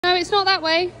it's not that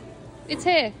way. It's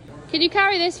here. Can you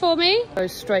carry this for me? Go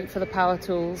straight for the power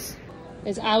tools.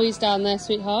 There's owies down there,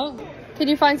 sweetheart. Can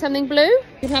you find something blue? You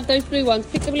can have those blue ones.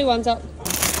 Pick the blue ones up.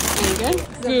 There you go.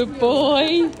 Good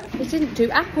boy. They didn't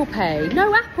do Apple Pay.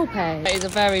 No Apple Pay. It is a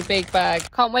very big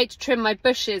bag. Can't wait to trim my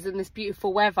bushes in this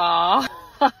beautiful weather. On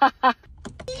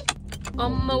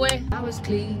my way, I was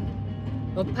clean.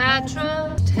 A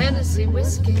Patra, Tennessee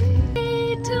whiskey.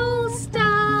 Little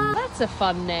star. That's a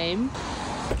fun name.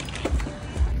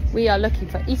 We are looking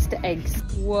for Easter eggs.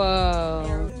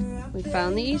 Whoa. We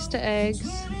found the Easter eggs.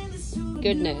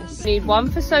 Goodness. Need one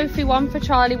for Sophie, one for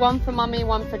Charlie, one for Mummy,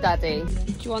 one for Daddy.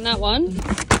 Do you want that one?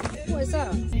 What is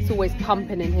that? It's always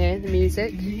pumping in here, the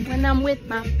music. When I'm with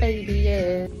my baby,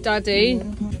 yeah. Daddy.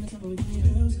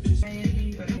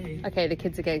 Okay, the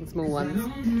kids are getting small ones.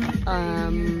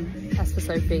 That's for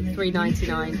Sophie,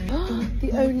 $3.99.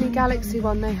 The only Galaxy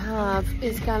one they have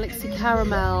is Galaxy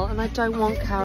Caramel, and I don't want caramel.